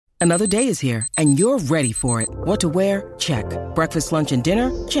Another day is here, and you're ready for it. What to wear? Check. Breakfast, lunch, and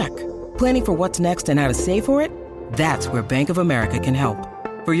dinner? Check. Planning for what's next and how to save for it? That's where Bank of America can help.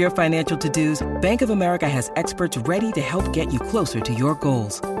 For your financial to-dos, Bank of America has experts ready to help get you closer to your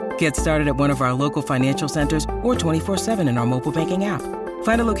goals. Get started at one of our local financial centers or 24/7 in our mobile banking app.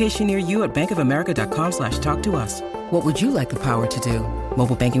 Find a location near you at bankofamerica.com/talktous. What would you like the power to do?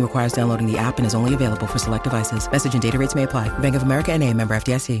 Mobile banking requires downloading the app and is only available for select devices. Message and data rates may apply. Bank of America NA, member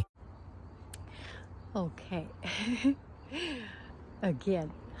FDIC. Okay. Again,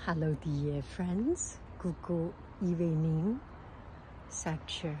 hello dear friends. Good evening.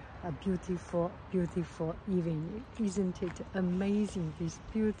 Such a beautiful, beautiful evening. Isn't it amazing, this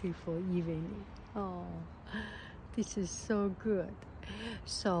beautiful evening? Oh, this is so good.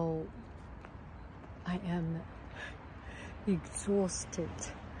 So, I am exhausted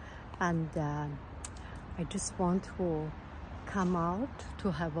and I just want to come out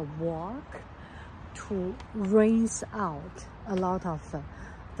to have a walk to rinse out a lot of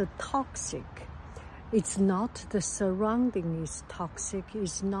the toxic. It's not the surrounding is toxic,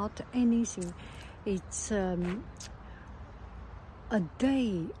 it's not anything. It's a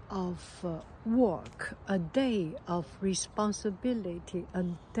day of work, a day of responsibility, a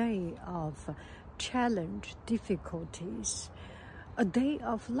day of challenge, difficulties. A day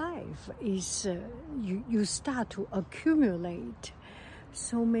of life is you start to accumulate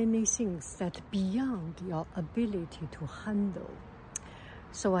so many things that beyond your ability to handle.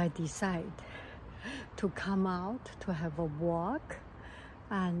 So I decide to come out to have a walk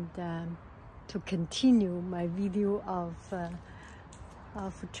and to continue my video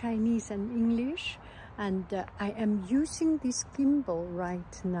of Chinese and English. And I am using this gimbal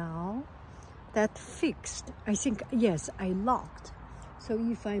right now that fixed. I think, yes, I locked. So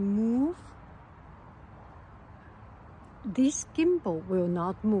if I move, this gimbal will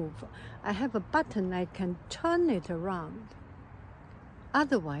not move. I have a button, I can turn it around.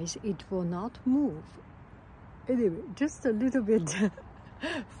 Otherwise, it will not move. Anyway, just a little bit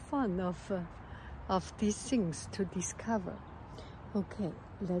fun of these things to discover. Okay,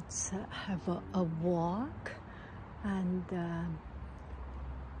 let's have a walk and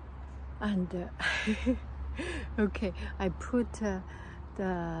okay, I put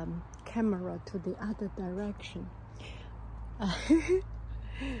the camera to the other direction.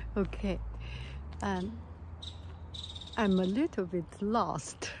 Okay, I'm a little bit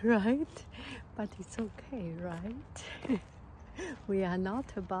lost, right? But it's okay, right? We are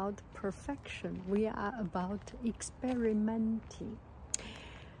not about perfection. We are about experimenting.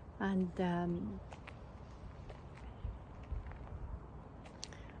 And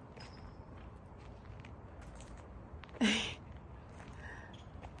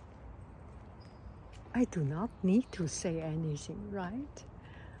I do not need to say anything, right?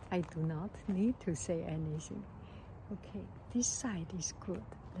 I do not need to say anything. Okay, this side is good.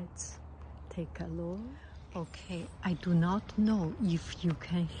 Let's take a look. Okay, I do not know if you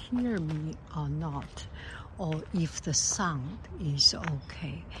can hear me or not, or if the sound is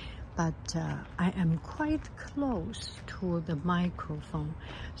okay. But I am quite close to the microphone,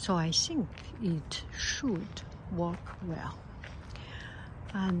 so I think it should work well.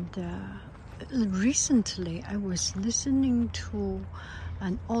 And recently I was listening to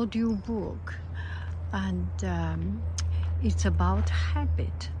an audiobook, and it's about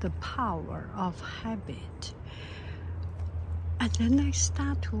habit, the power of habit. And then I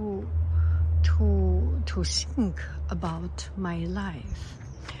start to think about my life,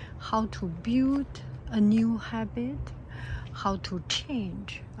 how to build a new habit, how to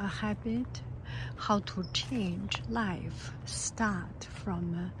change a habit, how to change life, start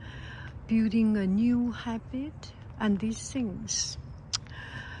from building a new habit and these things.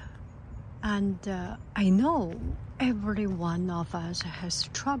 And I know every one of us has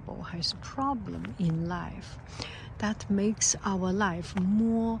trouble, has problem in life. That makes our life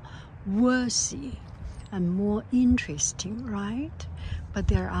more worthy and more interesting, right? But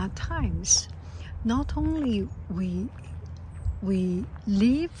there are times not only we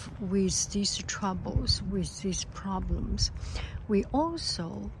live with these troubles, with these problems, we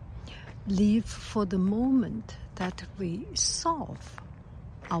also live for the moment that we solve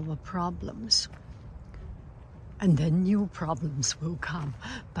our problems. And then new problems will come,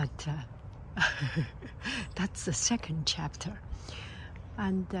 but that's the second chapter.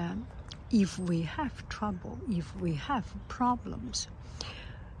 And if we have trouble, if we have problems,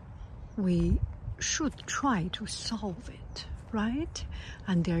 we should try to solve it, right?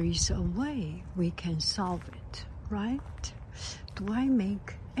 And there is a way we can solve it, right? Do I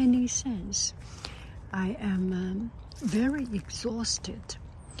make any sense? I am very exhausted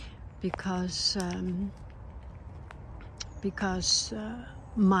because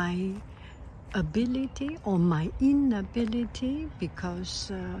my ability or my inability,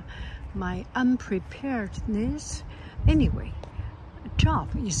 because my unpreparedness. Anyway, a job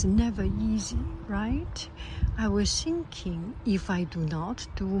is never easy, right? I was thinking, if I do not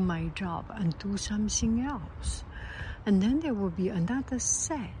do my job and do something else, and then there will be another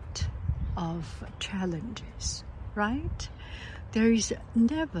set of challenges, right? There is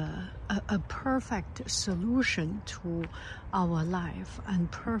never a perfect solution to our life and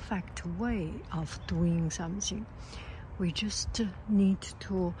perfect way of doing something. We just need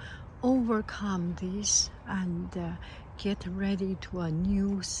to overcome this and get ready to a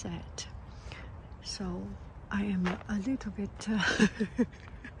new set. So I am a little bit,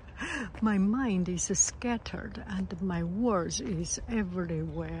 my mind is scattered and my words is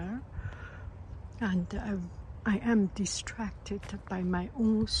everywhere. And I am distracted by my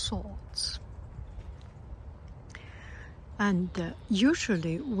own thoughts. And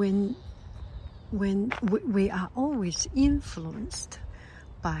usually when we are always influenced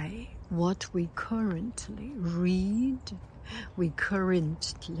by what we currently read, we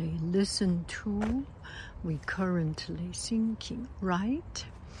currently listen to, we currently thinking, right?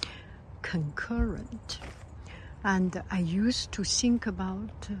 Concurrent. And I used to think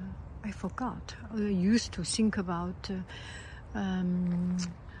about, I forgot, I used to think about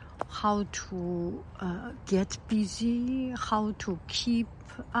how to get busy, how to keep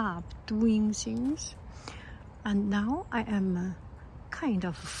up doing things. And now I am kind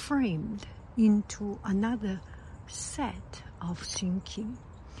of framed into another set of thinking.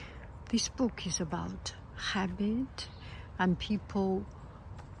 This book is about habit, and people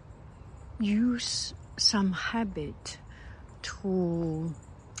use some habit to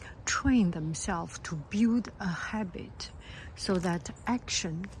train themselves to build a habit so that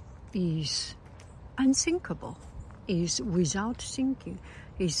action is unthinkable, is without thinking,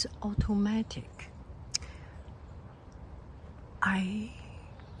 is automatic. I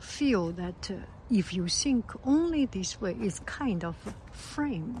feel that if you think only this way, it's kind of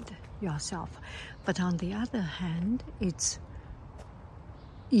framed yourself. But on the other hand, it's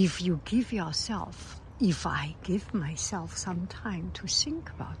if you give yourself, if I give myself some time to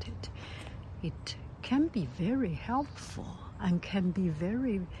think about it, it can be very helpful and can be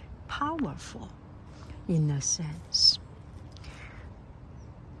very powerful in a sense.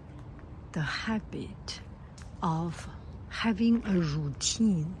 The habit of having a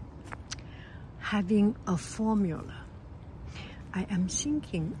routine, having a formula. I am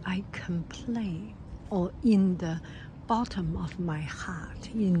thinking I complain, or in the bottom of my heart,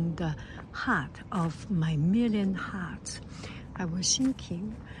 in the heart of my million hearts, I was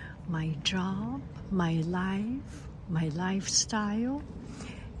thinking my job, my life, my lifestyle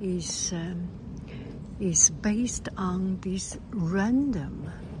is based on this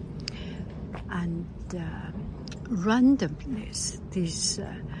random and randomness, this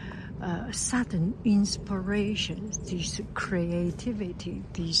sudden inspiration, this creativity,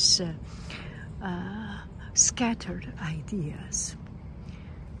 these scattered ideas.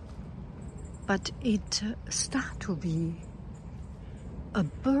 But it started to be a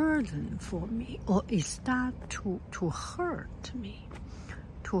burden for me, or it started to hurt me,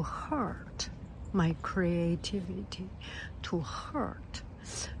 to hurt my creativity, to hurt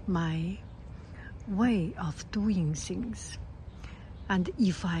my way of doing things. And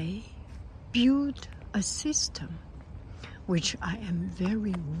if I build a system, which I am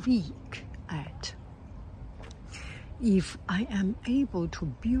very weak at, if I am able to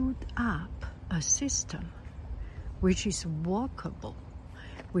build up a system which is workable,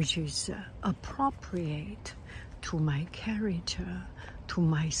 which is appropriate to my character, to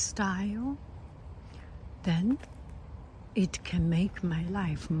my style, then it can make my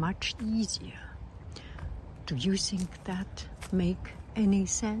life much easier. Do you think that make any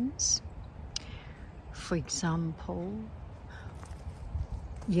sense? For example,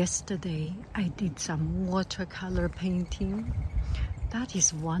 yesterday I did some watercolor painting. That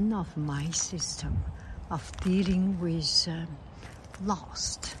is one of my system of dealing with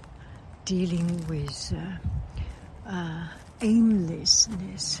lost, dealing with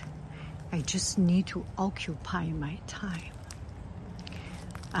aimlessness. I just need to occupy my time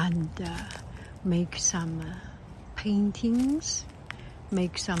and make some paintings,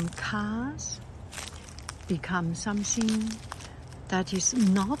 make some cars, become something that is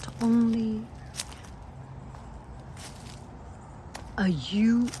not only a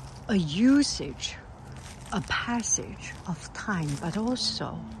usage, a passage of time, but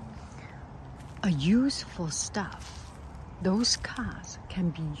also a useful stuff those cards can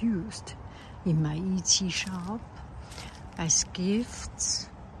be used in my Yiqi shop as gifts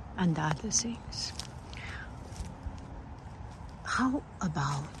and other things. How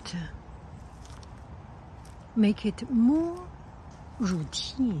about make it more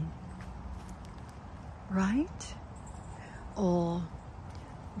routine, right? Or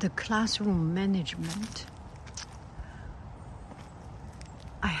the classroom management.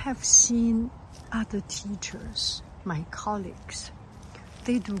 I have seen other teachers, my colleagues,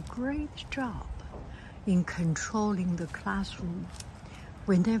 they do great job in controlling the classroom.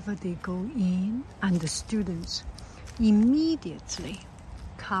 Whenever they go in and the students immediately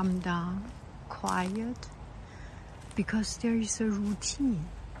calm down, quiet, because there is a routine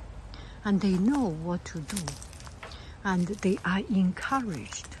and they know what to do, and they are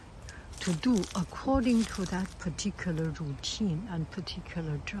encouraged to do according to that particular routine and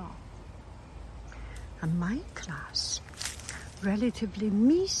particular job. And my class, relatively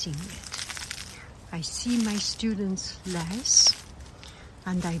missing it. I see my students less,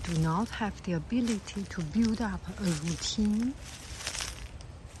 and I do not have the ability to build up a routine.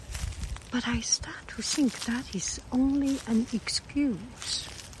 But I start to think that is only an excuse.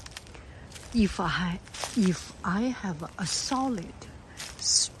 If I have a solid,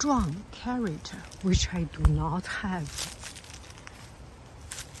 strong character, which I do not have,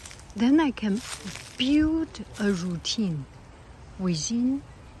 then I can build a routine within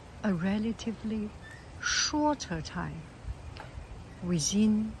a relatively shorter time,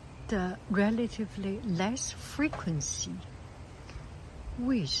 within the relatively less frequency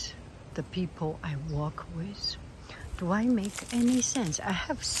with the people I work with. Do I make any sense? I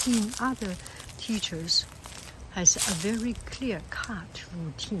have seen other teachers has a very clear-cut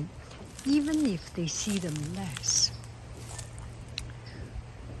routine, even if they see them less.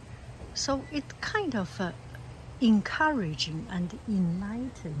 So it's kind of encouraging and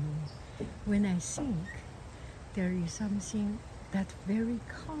enlightening when I think there is something that's very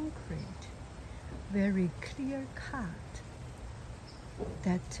concrete, very clear-cut,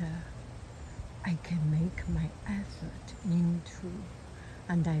 that I can make my effort into,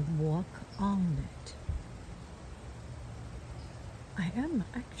 and I work on it. I am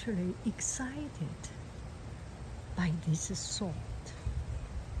actually excited by this thought.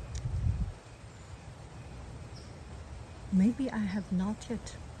 Maybe I have not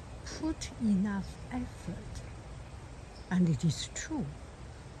yet put enough effort, and it is true.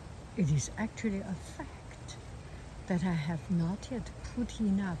 It is actually a fact that I have not yet put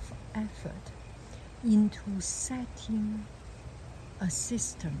enough effort into setting a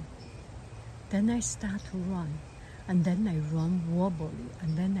system. Then I start to run, and then I run wobbly,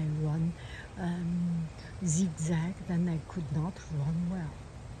 and then I run zigzag, then I could not run well.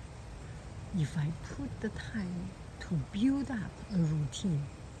 If I put the time to build up a routine,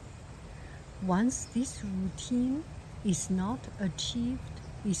 once this routine is not achieved,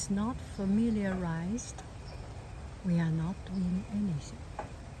 is not familiarized, we are not doing anything.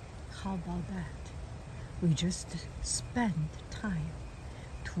 How about that? We just spend time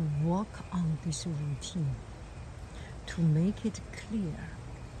to work on this routine, to make it clear.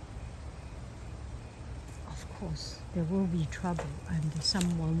 Of course, there will be trouble and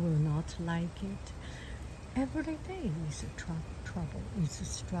someone will not like it. Every day is a trouble, it's a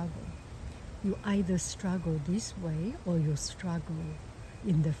struggle. You either struggle this way or you struggle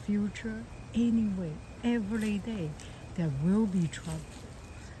in the future. Anyway, every day there will be trouble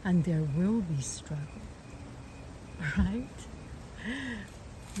and there will be struggle, right?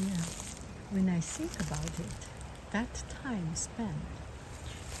 Yeah, when I think about it, that time spent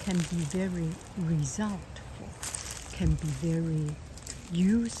can be very resultful, can be very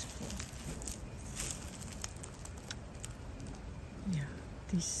useful. Yeah,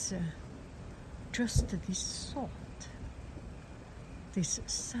 this just this thought, this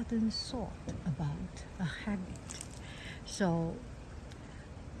sudden thought about a habit. So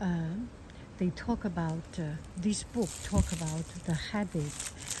they talk about, this book talk about the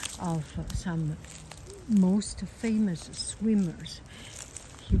habit of some most famous swimmers.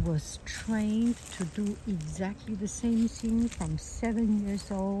 He was trained to do exactly the same thing from 7 years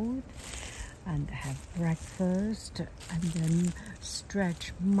old, and have breakfast, and then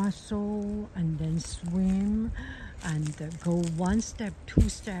stretch muscle, and then swim, and go one step, two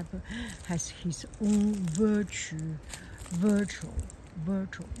step, has his own ritual,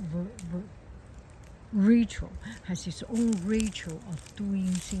 has his own ritual of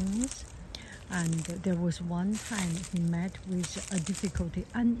doing things. And there was one time he met with a difficulty,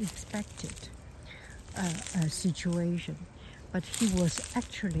 unexpected situation, but he was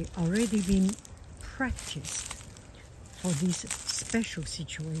actually already been practiced for this special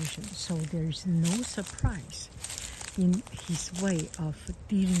situation. So there is no surprise in his way of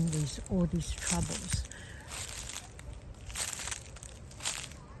dealing with all these troubles.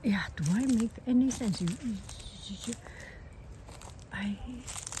 Yeah, do I make any sense? I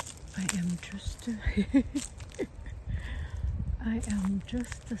am just I am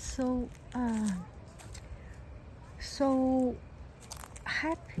just so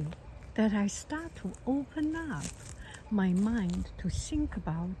happy that I start to open up my mind to think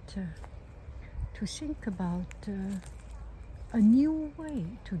about a new way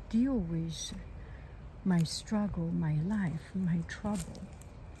to deal with my struggle, my life, my trouble.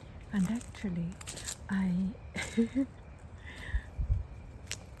 And actually,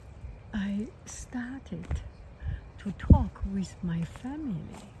 I started to talk with my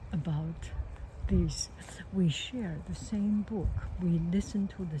family about this. We share the same book. We listen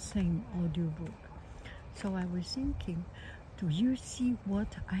to the same audiobook. So I was thinking, do you see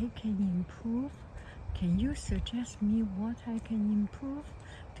what I can improve? Can you suggest me what I can improve?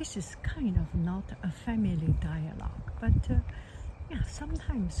 This is kind of not a family dialogue, but yeah,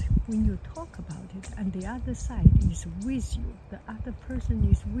 sometimes when you talk about it and the other side is with you, the other person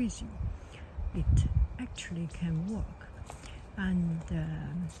is with you, it actually can work. And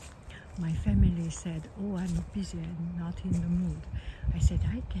my family said, oh, I'm busy and not in the mood. I said,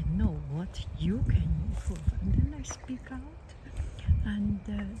 I can know what you can improve. And then I speak out, and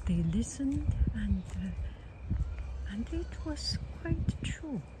they listened, and it was quite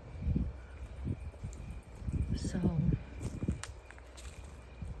true. So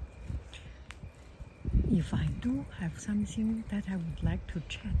if I do have something that I would like to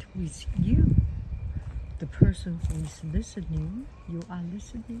chat with you, the person who is listening, you are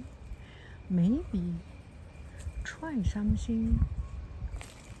listening, maybe try something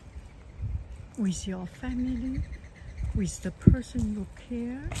with your family, with the person you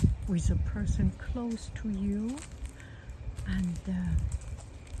care, with a person close to you,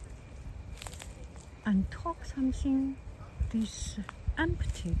 and talk something, this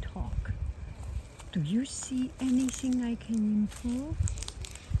empty talk. Do you see anything I can improve?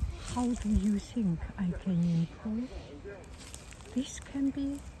 How do you think I can improve? This can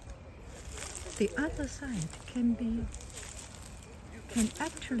be, the other side can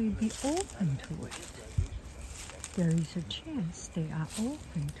actually be open to it. There is a chance they are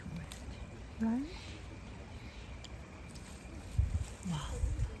open to it, right? Wow,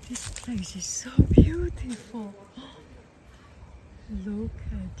 this place is so beautiful. Look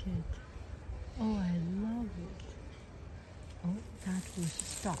at it. Oh, I love it. Oh, that was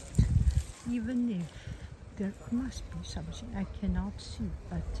stopped. Even if there must be something I cannot see,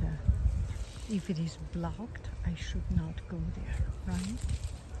 but if it is blocked, I should not go there, right?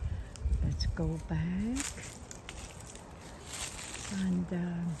 Let's go back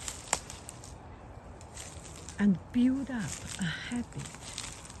and build up a habit.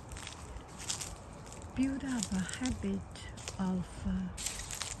 Build up a habit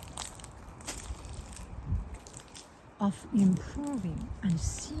of improving and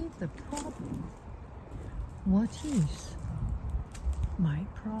see the problem. What is my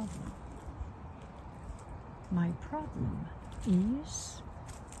problem? My problem is,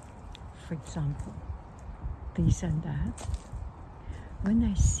 for example, this and that. When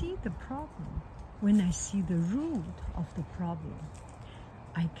I see the problem, when I see the root of the problem,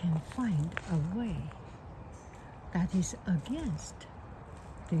 I can find a way that is against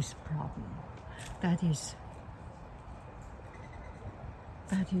this problem, that is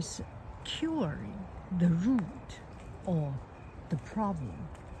curing the root or the problem,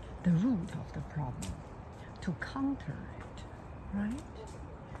 the root of the problem, to counter it, right?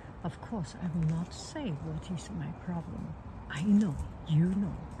 Of course, I will not say what is my problem. I know, you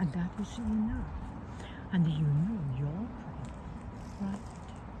know, and that is enough. And you know your problem, right?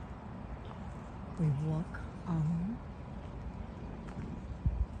 We work on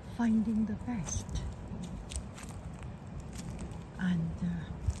finding the best and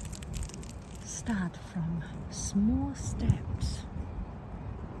start from small steps.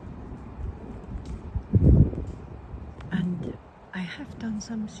 And I have done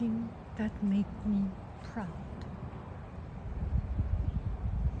something that made me proud.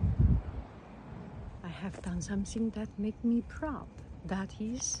 I have done something that made me proud. That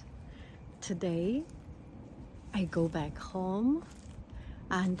is, today I go back home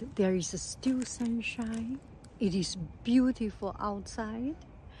and there is still sunshine. It is beautiful outside.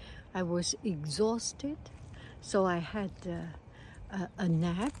 I was exhausted, so I had a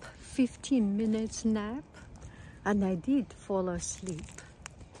nap, 15 minutes nap, and I did fall asleep.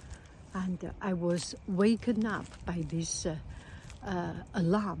 and I was waken up by this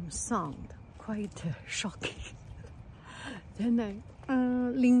alarm sound, quite shocking. Then I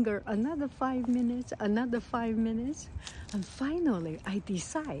linger another 5 minutes, and finally I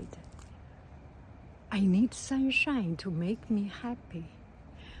decide I need sunshine to make me happy.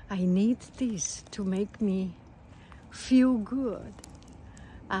 I need this to make me feel good.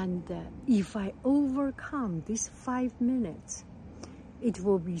 And if I overcome these 5 minutes, it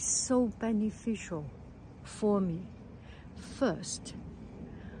will be so beneficial for me. First,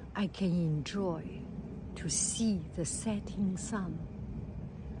 I can enjoy to see the setting sun,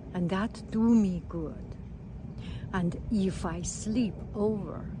 and that do me good. And if I sleep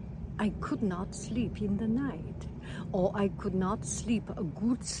over, I could not sleep in the night, or I could not sleep a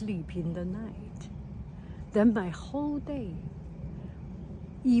good sleep in the night, then my whole day,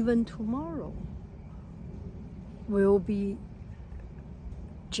 even tomorrow, will be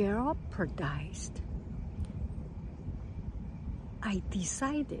jeopardized. I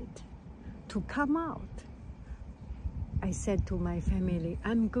decided to come out. I said to my family,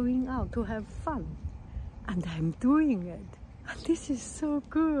 I'm going out to have fun, and I'm doing it. This is so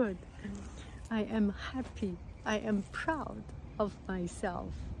good. I am happy. I am proud of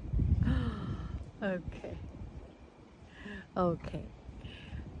myself. Okay.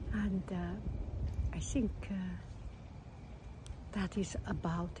 And I think that is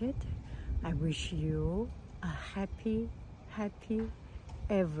about it. I wish you a happy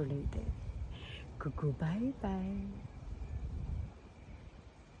every day. Bye bye.